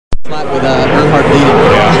Flat with Earnhardt leading.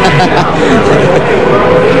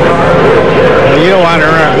 Well, you don't want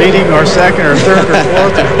Earnhardt leading or second or third or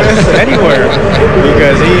fourth or fifth anywhere,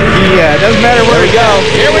 because he doesn't matter where we go.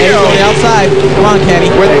 Here we go. On the outside. Come on,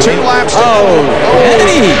 Kenny. With 2 laps to go.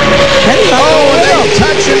 Kenny. Kenny's and they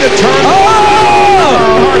touch into turn 1.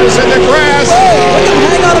 Earnhardt is in the grass. Look at him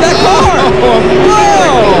hang on to that car.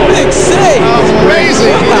 Whoa, big save.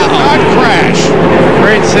 Amazing. He did not crash.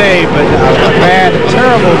 Great save, but a bad,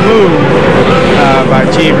 terrible move by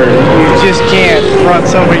Cheever. You just can't front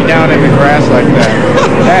somebody down in the grass like that.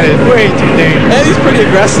 That is way too dangerous. And he's pretty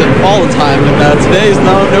aggressive all the time, and today's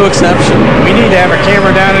no exception. We need to have a camera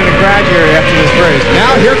down in the garage area after this race.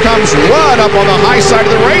 Now here comes Rudd up on the high side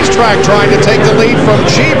of the racetrack trying to take the lead from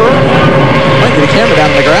Cheever. Might get a camera down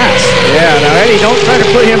in the grass. Yeah, now Eddie, don't try to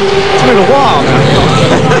put him through the wall.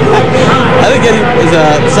 I think Eddie is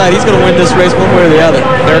decided he's going to win this race one way or the other.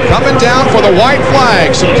 They're coming down for the white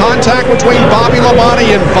flag. Some contact between Bobby Labonte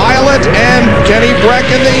in violet and Kenny Breck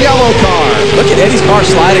in the yellow car. Look at Eddie's car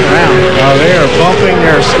sliding around. Oh, they are bumping,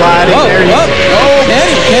 they're sliding.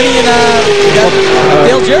 Kenny and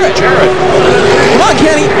Dale Jarrett. Come on,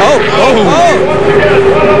 Kenny.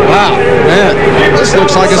 Wow, man. This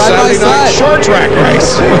looks like a Saturday night short track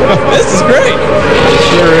race. This is great.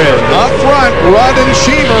 Sure is. Up front, Rudd and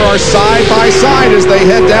Cheever are side by side as they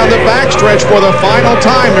head down the backstretch for the final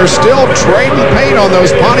time. They're still trading paint on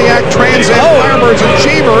those Pontiac Trans Am Firebirds, and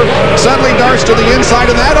Cheever suddenly darts to the inside,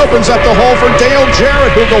 and that opens up the hole for Dale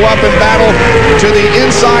Jarrett, who go up in battle to the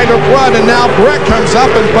inside of Rudd, and now Breck comes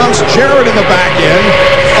up and bumps Jarrett in the back end.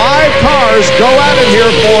 5 cars go at it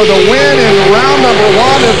here for the win in round number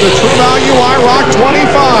 1 of the True Value IROC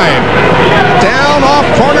 25. Down off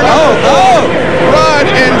corner number 4. Rudd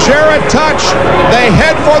and Jarrett touch. They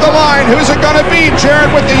head for the line. Who's it going to be?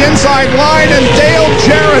 Jarrett with the inside line, and Dale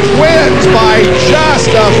Jarrett wins by just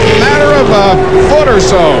a matter of a foot or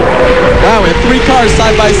so. Wow, we have 3 cars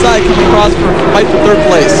side by side coming across for fight for 3rd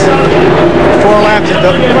place. 4 laps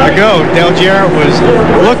ago, Dale Jarrett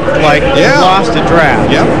looked like he lost a draft.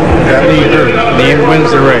 Yep. He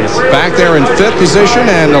wins the race. Back there in 5th position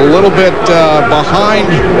and a little bit behind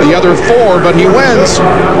the other 4, but he wins.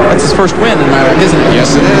 That's his first win in IROC, isn't it?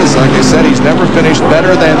 Yes, it is. Like I said, he's never finished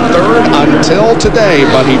better than 3rd until today,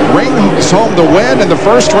 but he brings home the win in the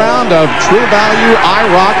first round of True Value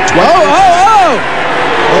IROC 12.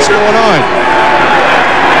 What's going on?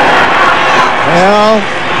 Well,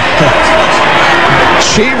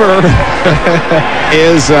 Cheever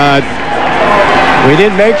is... we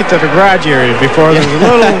didn't make it to the garage area before. There's a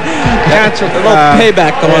little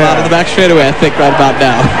payback going on in the back straightaway, I think, right about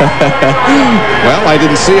now. Well, I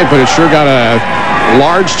didn't see it, but it sure got a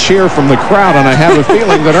large cheer from the crowd, and I have a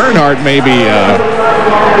feeling that Earnhardt maybe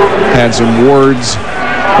had some words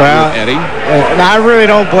with Eddie. And I really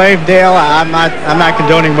don't blame Dale. I'm not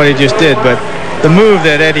condoning what he just did, but the move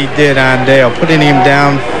that Eddie did on Dale, putting him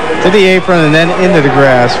down to the apron and then into the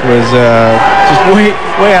grass, was just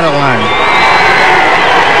way out of line.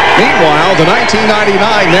 Meanwhile, the 1999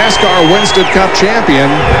 NASCAR Winston Cup champion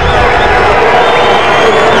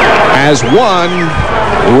has won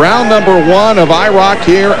round number 1 of IROC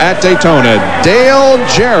here at Daytona. Dale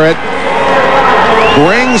Jarrett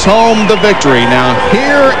brings home the victory. Now,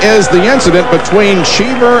 here is the incident between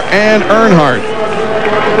Cheever and Earnhardt.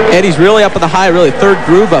 Eddie's really up in the high, really 3rd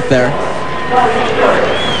groove up there.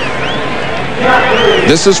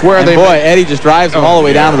 This is where Eddie just drives him all the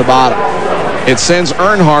way down to the bottom. It sends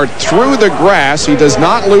Earnhardt through the grass. He does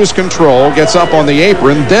not lose control, gets up on the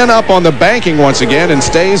apron, then up on the banking once again, and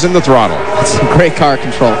stays in the throttle. That's some great car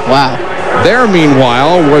control. Wow. There,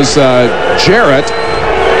 meanwhile, was Jarrett.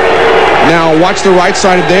 Now, watch the right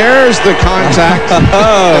side. There's the contact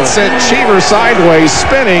that sent Cheever sideways,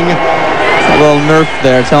 spinning. A little nerf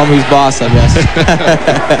there. Tell him who's boss, I guess.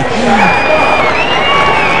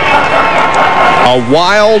 A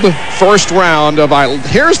wild first round of...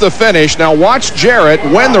 Here's the finish. Now watch Jarrett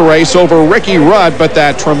win the race over Ricky Rudd, but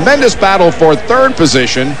that tremendous battle for 3rd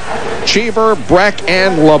position, Cheever, Breck,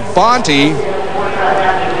 and Labonte.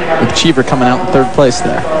 With Cheever coming out in 3rd place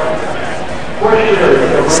there.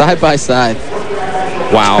 Side by side.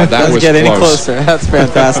 Wow, that was get close. Any closer. That's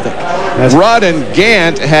fantastic. Rudd and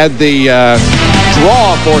Gant had the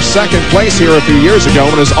draw for 2nd place here a few years ago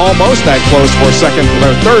and is almost that close for 2nd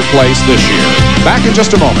or 3rd place this year. Back in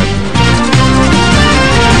just a moment.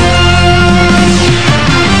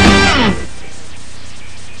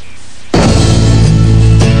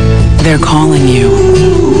 They're calling you.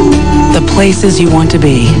 The places you want to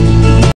be.